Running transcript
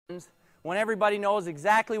when everybody knows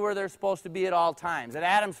exactly where they're supposed to be at all times. At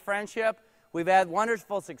Adams Friendship, we've had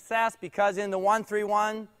wonderful success because in the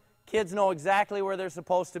 1-3-1, kids know exactly where they're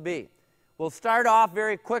supposed to be. We'll start off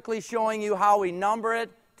very quickly showing you how we number it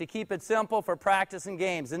to keep it simple for practice and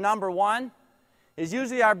games. The number 1 is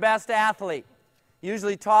usually our best athlete,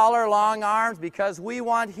 usually taller, long arms, because we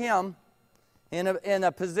want him in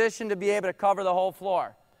a position to be able to cover the whole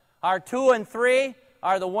floor. Our 2 and 3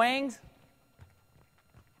 are the wings.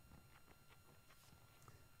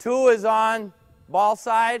 2 is on ball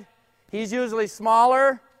side. He's usually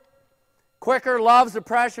smaller, quicker, loves to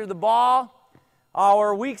pressure the ball.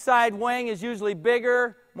 Our weak side wing is usually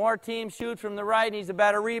bigger. More teams shoot from the right, and he's a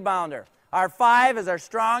better rebounder. Our 5 is our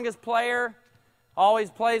strongest player. Always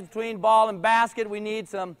plays between ball and basket. We need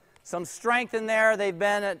some strength in there. They've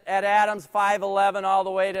been at Adams 5'11" all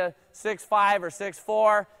the way to 6'5" or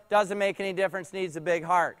 6'4". Doesn't make any difference. Needs a big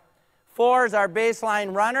heart. 4 is our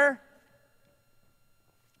baseline runner.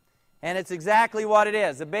 And it's exactly what it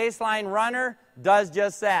is. The baseline runner does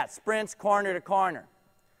just that. Sprints corner to corner.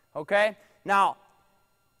 Okay? Now,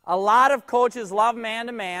 a lot of coaches love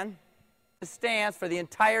man-to-man stance for the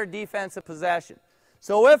entire defensive possession.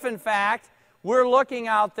 So if, in fact, we're looking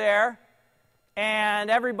out there and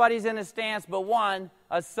everybody's in a stance but one,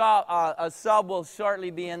 a sub will shortly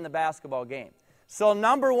be in the basketball game. So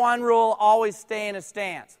number 1 rule, always stay in a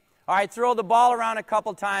stance. All right, throw the ball around a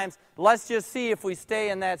couple times. Let's just see if we stay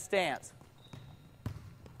in that stance.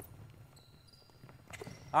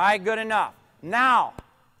 All right, good enough. Now,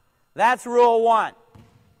 that's rule 1.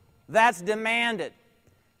 That's demanded.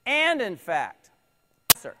 And, in fact,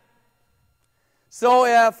 sir. So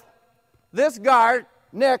if this guard,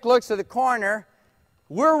 Nick, looks to the corner,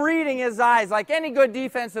 we're reading his eyes like any good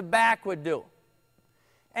defensive back would do.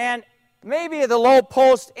 And maybe the low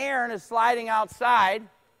post Aaron is sliding outside,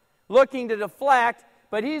 looking to deflect,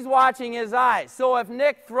 but he's watching his eyes. So if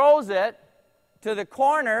Nick throws it to the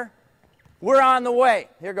corner, we're on the way.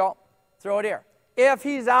 Here, go. Throw it here. If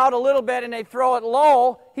he's out a little bit and they throw it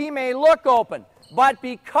low, he may look open. But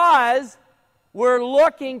because we're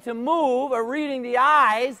looking to move or reading the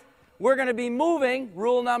eyes, we're going to be moving,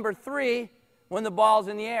 rule number 3, when the ball's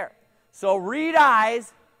in the air. So read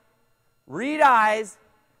eyes,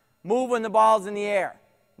 move when the ball's in the air.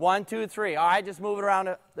 1, 2, 3. All right, just move it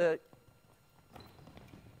around the...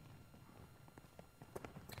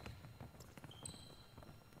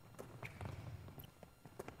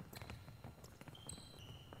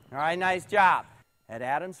 All right, nice job. At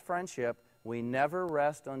Adams Friendship, we never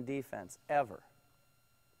rest on defense, ever.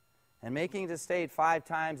 And making it to state 5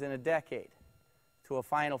 times in a decade to a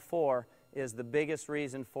Final Four is the biggest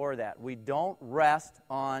reason for that. We don't rest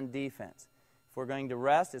on defense. If we're going to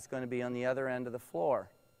rest, it's going to be on the other end of the floor.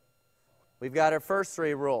 We've got our first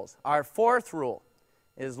 3 rules. Our 4th rule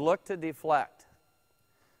is look to deflect.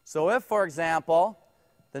 So if, for example,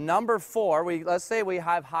 the number 4, let's say we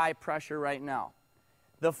have high pressure right now.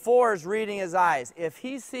 The 4 is reading his eyes. If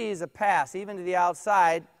he sees a pass, even to the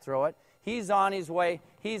outside, throw it. He's on his way.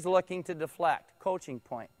 He's looking to deflect. Coaching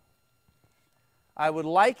point. I would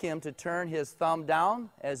like him to turn his thumb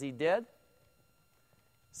down, as he did,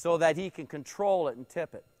 so that he can control it and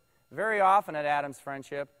tip it. Very often at Adams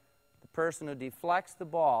Friendship, the person who deflects the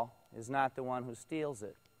ball is not the one who steals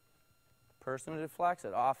it. The person who deflects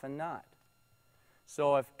it, often not.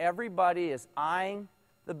 So if everybody is eyeing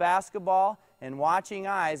the basketball and watching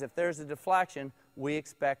eyes, if there's a deflection, we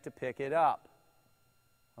expect to pick it up.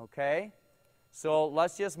 Okay? So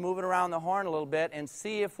let's just move it around the horn a little bit and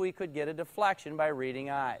see if we could get a deflection by reading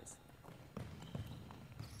eyes.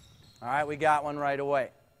 All right, we got one right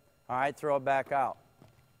away. All right, throw it back out.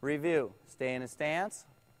 Review. Stay in a stance.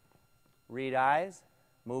 Read eyes.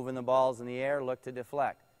 Moving the balls in the air. Look to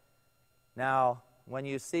deflect. Now, when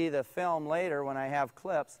you see the film later, when I have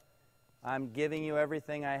clips, I'm giving you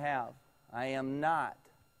everything I have. I am not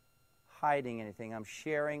hiding anything. I'm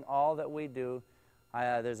sharing all that we do.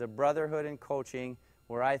 There's a brotherhood in coaching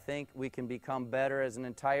where I think we can become better as an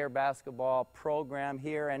entire basketball program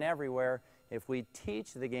here and everywhere if we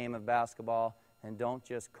teach the game of basketball and don't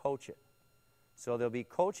just coach it. So there'll be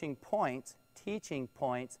coaching points, teaching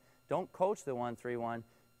points. Don't coach the 1-3-1,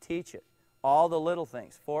 teach it. All the little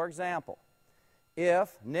things. For example,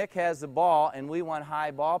 if Nick has the ball and we want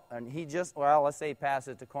high ball, and he just, well, let's say he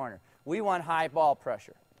passes it to corner. We want high ball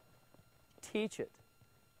pressure. Teach it.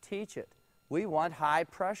 Teach it. We want high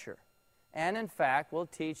pressure. And in fact, we'll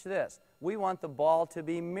teach this. We want the ball to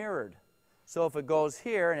be mirrored. So if it goes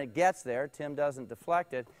here and it gets there, Tim doesn't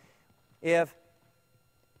deflect it. If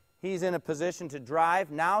he's in a position to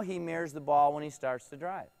drive, now he mirrors the ball when he starts to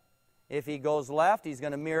drive. If he goes left, he's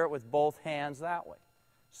going to mirror it with both hands that way.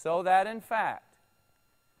 so that, in fact,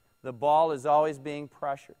 the ball is always being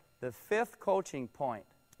pressured. The fifth coaching point,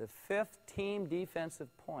 the fifth team defensive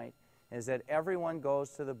point, is that everyone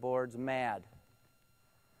goes to the boards mad.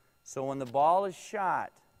 So when the ball is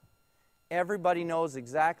shot, everybody knows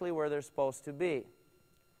exactly where they're supposed to be.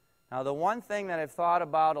 Now, the one thing that I've thought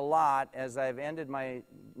about a lot as I've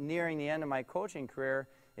nearing the end of my coaching career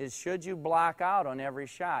is, should you block out on every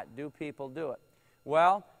shot? Do people do it?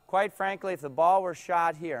 Well, quite frankly, if the ball were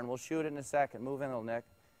shot here, and we'll shoot it in a second, move in a little, Nick,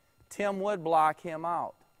 Tim would block him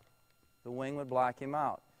out. The wing would block him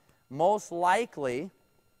out. Most likely,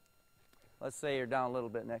 let's say you're down a little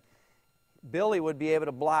bit, Nick, Billy would be able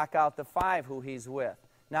to block out the 5 who he's with.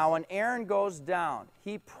 Now, when Aaron goes down,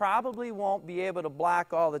 he probably won't be able to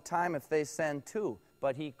block all the time if they send 2,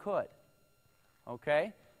 but he could.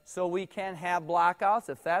 Okay? So we can have blockouts.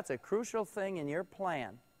 If that's a crucial thing in your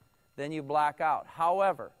plan, then you block out.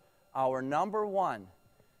 However, our number 1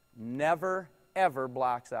 never, ever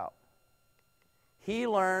blocks out. He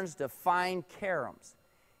learns to find caroms.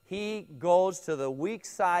 He goes to the weak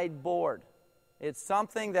side board. It's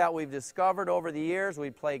something that we've discovered over the years.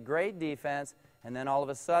 We'd play great defense, and then all of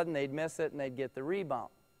a sudden they'd miss it and they'd get the rebound.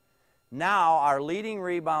 Now our leading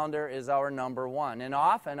rebounder is our number 1, and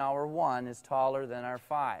often our 1 is taller than our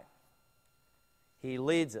 5. He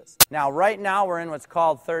leads us. Now, right now we're in what's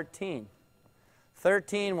called 13.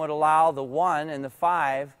 13 would allow the 1 and the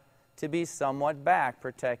 5 to be somewhat back,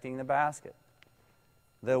 protecting the basket.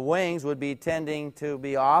 The wings would be tending to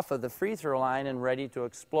be off of the free throw line and ready to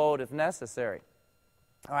explode if necessary.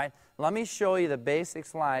 All right, let me show you the basic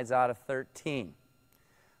slides out of 13.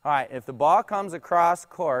 All right, if the ball comes across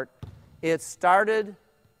court, it's started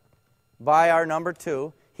by our number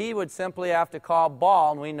 2. He would simply have to call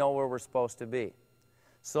ball, and we know where we're supposed to be.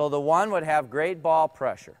 So the 1 would have great ball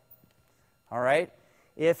pressure. All right?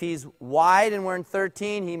 If he's wide and we're in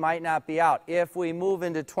 13, he might not be out. If we move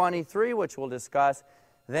into 23, which we'll discuss,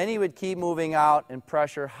 then he would keep moving out and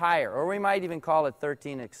pressure higher. Or we might even call it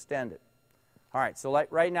 13 extended. All right, so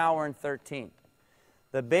right now we're in 13.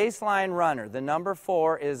 The baseline runner, the number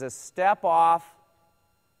 4, is a step off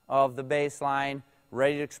of the baseline,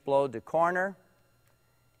 ready to explode to corner.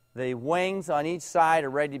 The wings on each side are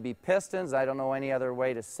ready to be pistons. I don't know any other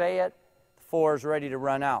way to say it. The 4 is ready to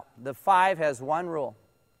run out. The 5 has one rule.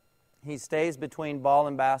 He stays between ball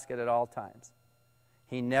and basket at all times.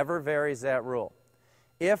 He never varies that rule.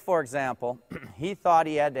 If, for example, he thought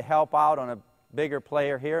he had to help out on a bigger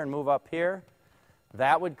player here and move up here,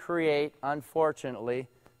 that would create, unfortunately,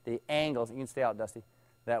 the angles, you can stay out, Dusty,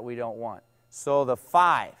 that we don't want. So the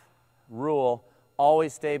 5 rule,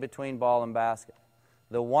 always stay between ball and basket.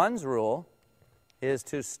 The 1's rule is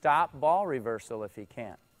to stop ball reversal if he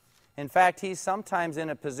can. In fact, he's sometimes in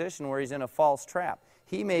a position where he's in a false trap.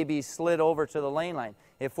 He may be slid over to the lane line.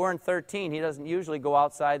 If we're in 13, he doesn't usually go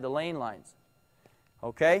outside the lane lines.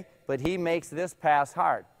 Okay? But he makes this pass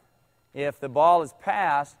hard. If the ball is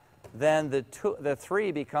passed, then the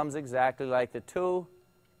 3 becomes exactly like the 2,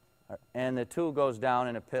 and the 2 goes down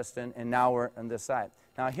in a piston, and now we're on this side.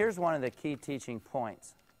 Now, here's one of the key teaching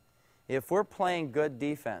points. If we're playing good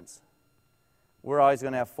defense, we're always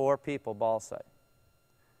going to have 4 people ball side.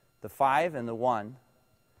 The 5 and the 1,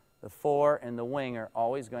 the 4 and the wing are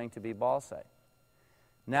always going to be ball side.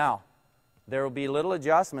 Now, there will be little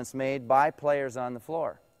adjustments made by players on the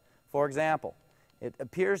floor. For example, it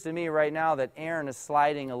appears to me right now that Aaron is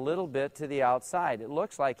sliding a little bit to the outside. It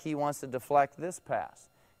looks like he wants to deflect this pass.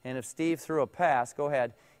 And if Steve threw a pass, go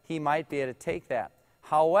ahead, he might be able to take that.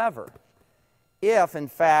 However, if, in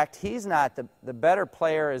fact, he's not the better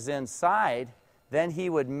player is inside, then he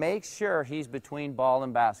would make sure he's between ball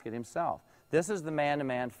and basket himself. This is the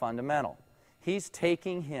man-to-man fundamental. He's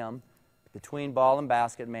taking him between ball and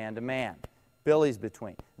basket, man-to-man. Billy's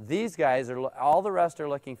between. These guys, all the rest are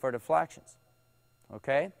looking for deflections.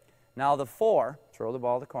 Okay? Now the 4, throw the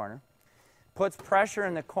ball to the corner, puts pressure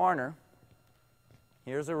in the corner.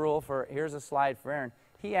 Here's a slide for Aaron.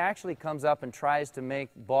 He actually comes up and tries to make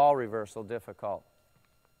ball reversal difficult.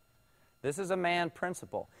 This is a man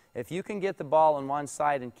principle. If you can get the ball on one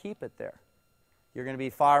side and keep it there, you're going to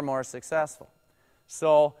be far more successful.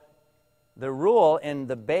 So the rule in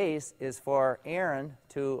the base is for Aaron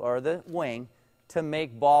or the wing, to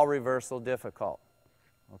make ball reversal difficult.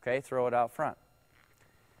 Okay, throw it out front.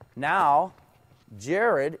 Now,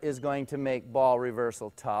 Jared is going to make ball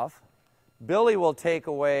reversal tough. Billy will take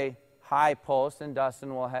away high post, and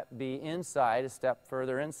Dustin will be inside, a step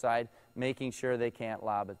further inside, making sure they can't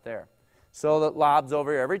lob it there. So that lob's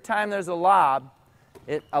over here. Every time there's a lob,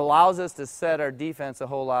 it allows us to set our defense a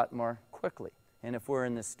whole lot more quickly. And if we're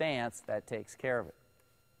in the stance, that takes care of it.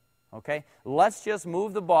 Okay? Let's just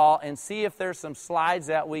move the ball and see if there's some slides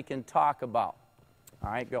that we can talk about.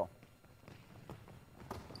 All right, go.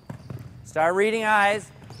 Start reading eyes.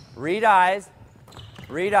 Read eyes.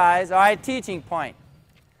 Read eyes. All right, teaching point.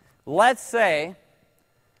 Let's say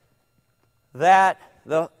that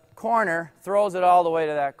the corner throws it all the way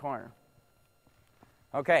to that corner.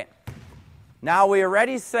 Okay. Now, we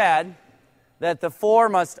already said that the 4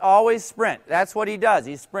 must always sprint. That's what he does.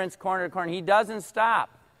 He sprints corner to corner. He doesn't stop.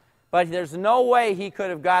 But there's no way he could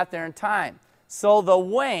have got there in time. So the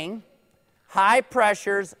wing, high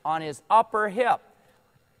pressures on his upper hip.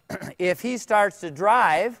 If he starts to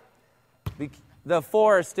drive, the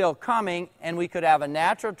 4 is still coming, and we could have a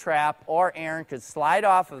natural trap, or Aaron could slide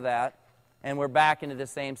off of that, and we're back into the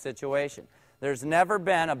same situation. There's never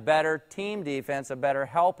been a better team defense, a better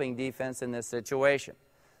helping defense in this situation.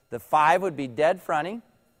 The 5 would be dead fronting,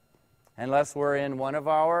 unless we're in one of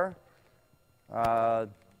our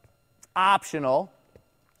optional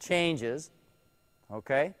changes.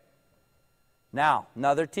 Okay? Now,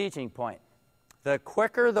 another teaching point. The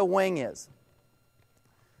quicker the wing is,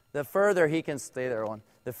 the further he can stay there one.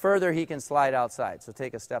 The further he can slide outside. So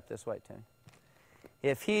take a step this way, Timmy.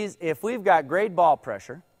 If we've got great ball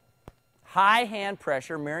pressure, high hand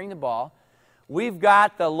pressure mirroring the ball, we've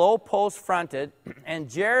got the low post fronted, and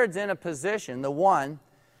Jared's in a position, the 1,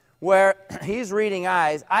 where he's reading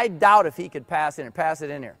eyes. I doubt if he could pass it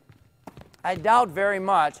in here. I doubt very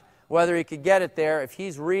much whether he could get it there if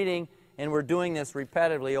he's reading, and we're doing this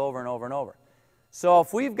repetitively over and over and over. So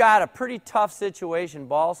if we've got a pretty tough situation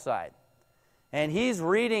ball side, and he's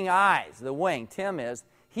reading eyes, the wing, Tim is,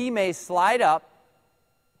 he may slide up,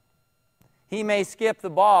 he may skip the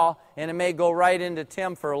ball, and it may go right into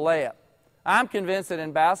Tim for a layup. I'm convinced that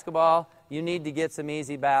in basketball, you need to get some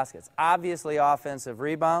easy baskets. Obviously, offensive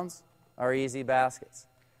rebounds are easy baskets,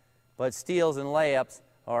 but steals and layups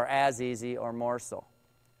are as easy or more so.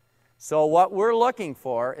 So what we're looking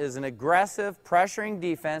for is an aggressive, pressuring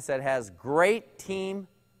defense that has great team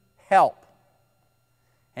help.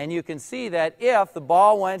 And you can see that if the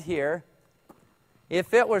ball went here,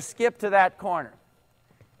 if it were skipped to that corner,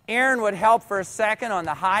 Aaron would help for a second on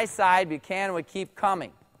the high side. Buchanan would keep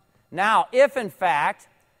coming. Now, if in fact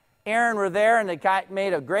Aaron were there and the guy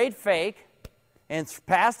made a great fake and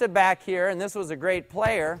passed it back here, and this was a great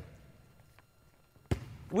player,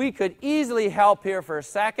 we could easily help here for a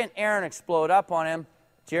second. Aaron explode up on him.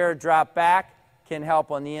 Jared drop back, can help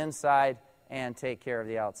on the inside and take care of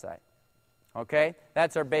the outside. Okay?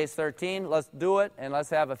 That's our base 13. Let's do it, and let's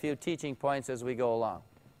have a few teaching points as we go along.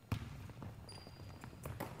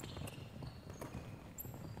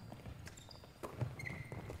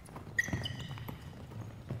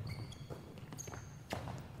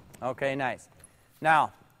 Okay, nice.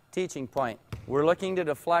 Now, teaching point. We're looking to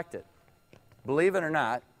deflect it. Believe it or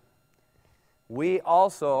not, we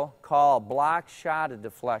also call block shot a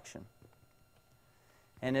deflection.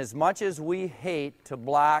 And as much as we hate to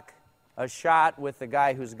block a shot with the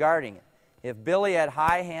guy who's guarding it, if Billy had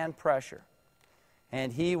high hand pressure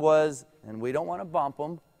and he was, and we don't want to bump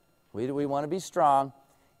him, we want to be strong,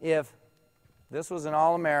 if this was an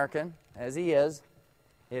All-American, as he is,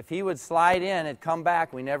 if he would slide in and come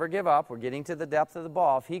back, we never give up, we're getting to the depth of the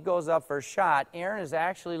ball. If he goes up for a shot, Aaron is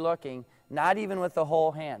actually looking, not even with the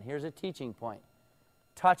whole hand. Here's a teaching point.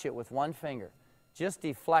 Touch it with one finger. Just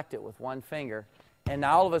deflect it with one finger. And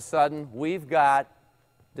now all of a sudden, we've got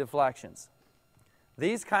deflections.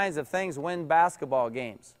 These kinds of things win basketball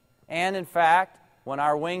games. And in fact, when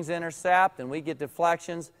our wings intercept and we get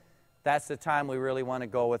deflections, that's the time we really want to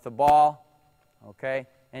go with the ball, okay,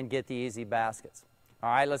 and get the easy baskets. All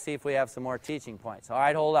right, let's see if we have some more teaching points. All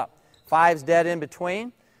right, hold up. 5's dead in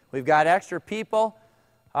between. We've got extra people.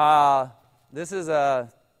 This is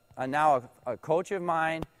now a coach of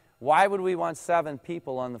mine. Why would we want 7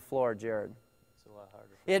 people on the floor, Jared? It's a lot harder.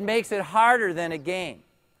 It makes it harder than a game.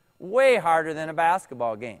 Way harder than a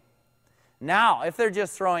basketball game. Now, if they're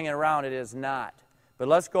just throwing it around, it is not. But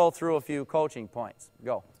let's go through a few coaching points.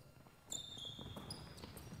 Go.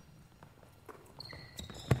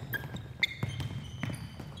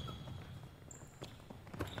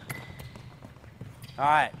 All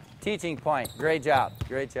right, teaching point. Great job.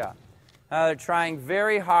 Great job. They're trying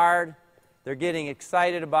very hard. They're getting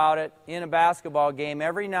excited about it. In a basketball game,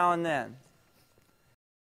 every now and then,